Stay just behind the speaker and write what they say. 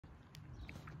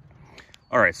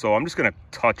All right, so I'm just gonna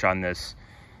touch on this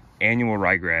annual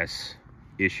ryegrass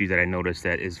issue that I noticed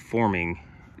that is forming.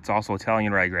 It's also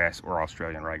Italian ryegrass or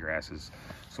Australian ryegrass is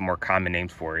some more common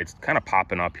names for it. It's kind of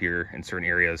popping up here in certain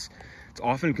areas. It's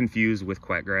often confused with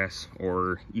quackgrass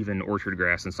or even orchard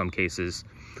grass in some cases.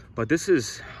 But this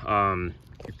is,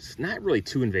 it's not really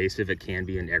too invasive. It can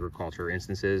be in agriculture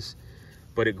instances,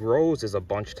 but it grows as a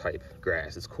bunch type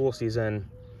grass. It's cool season,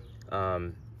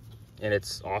 and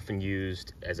it's often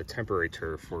used as a temporary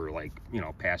turf for, like, you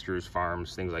know, pastures,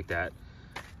 farms, things like that.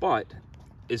 But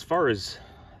as far as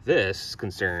this is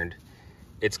concerned,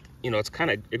 it's, you know, it's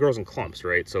kind of, it grows in clumps,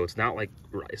 right? So it's not like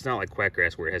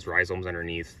quackgrass where it has rhizomes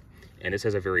underneath, and this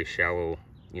has a very shallow,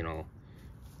 you know,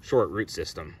 short root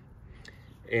system,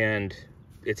 and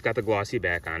it's got the glossy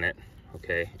back on it,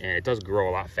 okay, and it does grow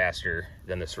a lot faster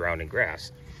than the surrounding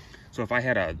grass. So if I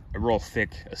had a real thick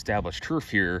established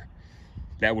turf here,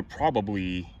 that would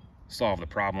probably solve the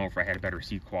problem if I had a better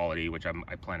seed quality, which I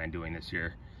plan on doing this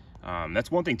year.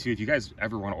 That's one thing too, if you guys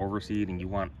ever want to overseed and you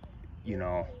want, you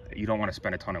know, you don't want to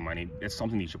spend a ton of money, it's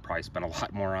something you should probably spend a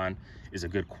lot more on, is a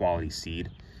good quality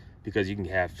seed, because you can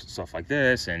have stuff like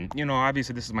this. And, you know,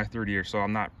 obviously this is my third year, so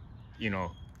I'm not, you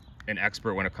know, an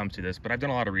expert when it comes to this, but I've done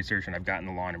a lot of research and I've gotten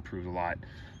the lawn improved a lot.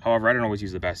 However, I don't always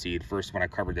use the best seed. First, when I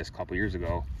covered this a couple years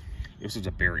ago, this was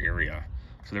a bare area,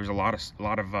 so there's a lot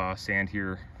of sand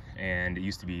here, and there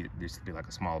used to be like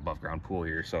a small above ground pool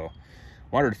here, so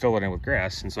I wanted to fill it in with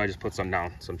grass, and so I just put some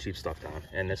down, some cheap stuff down,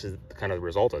 and this is kind of the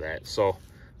result of that. So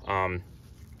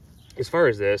as far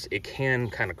as this, it can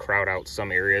kind of crowd out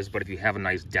some areas, but if you have a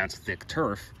nice dense thick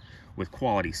turf with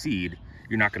quality seed,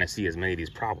 you're not going to see as many of these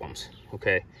problems,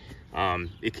 okay?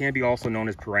 It can be also known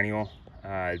as perennial.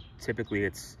 Typically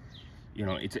it's, you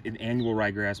know, it's an annual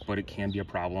ryegrass, but it can be a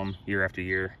problem year after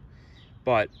year.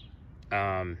 But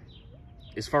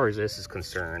as far as this is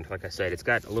concerned, like I said, it's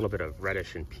got a little bit of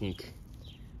reddish and pink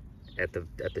at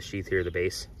the sheath here, the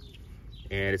base,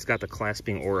 and it's got the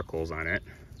clasping auricles on it,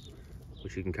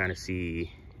 which you can kind of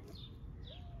see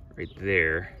right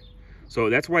there. So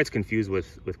that's why it's confused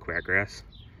with quackgrass.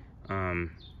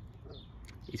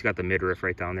 He's got the midriff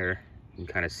right down there. You can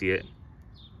kind of see it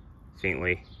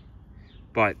faintly,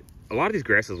 but a lot of these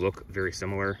grasses look very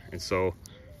similar, and so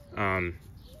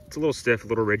it's a little stiff, a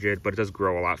little rigid, but it does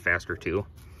grow a lot faster too,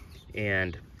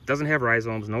 and it doesn't have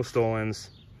rhizomes, no stolons,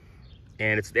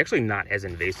 and it's actually not as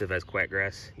invasive as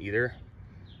quackgrass either.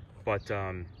 But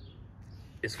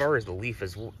as far as the leaf,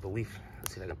 let's see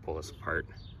if I can pull this apart.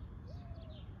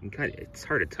 You can it's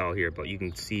hard to tell here, but you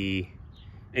can see,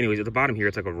 anyways, at the bottom here,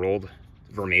 it's like a rolled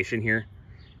vernation here.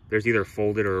 There's either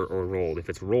folded or rolled. If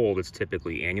it's rolled, it's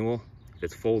typically annual. If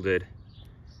it's folded,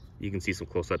 you can see some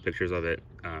close-up pictures of it.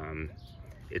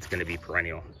 It's going to be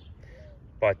perennial.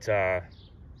 But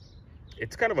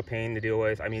it's kind of a pain to deal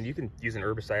with. I mean, you can use an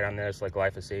herbicide on this, like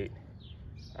glyphosate.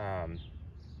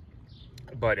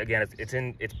 But again,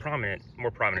 it's prominent,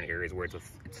 more prominent areas where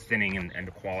it's thinning, and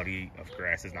the quality of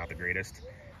grass is not the greatest,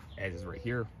 as is right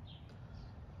here.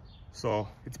 So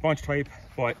it's bunch type,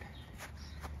 but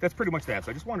that's pretty much that.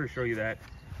 So I just wanted to show you that,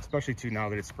 especially too now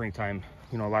that it's springtime.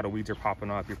 You know, a lot of weeds are popping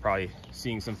up. You're probably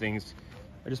seeing some things.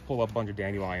 I just pulled up a bunch of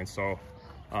dandelions, so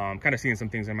kind of seeing some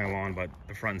things in my lawn, but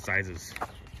the front and sides is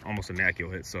almost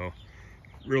immaculate. So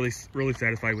really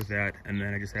satisfied with that. And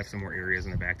then I just have some more areas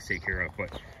in the back to take care of,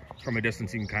 but from a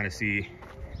distance you can kind of see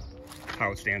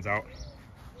how it stands out.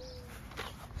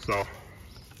 So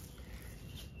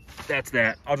that's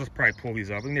that. I'll just probably pull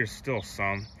these up, and there's still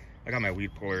some. I got my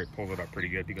weed puller, it pulls it up pretty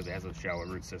good because it has a shallow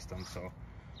root system. So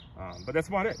but that's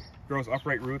about it. Grows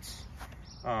upright roots,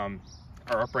 or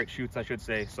upright shoots, I should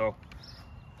say. So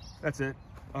that's it.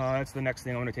 That's the next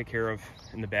thing I want to take care of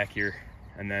in the back here,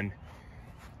 and then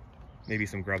maybe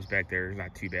some grubs back there,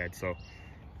 not too bad. So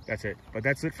that's it. But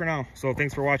that's it for now. So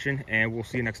thanks for watching, and we'll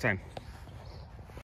see you next time.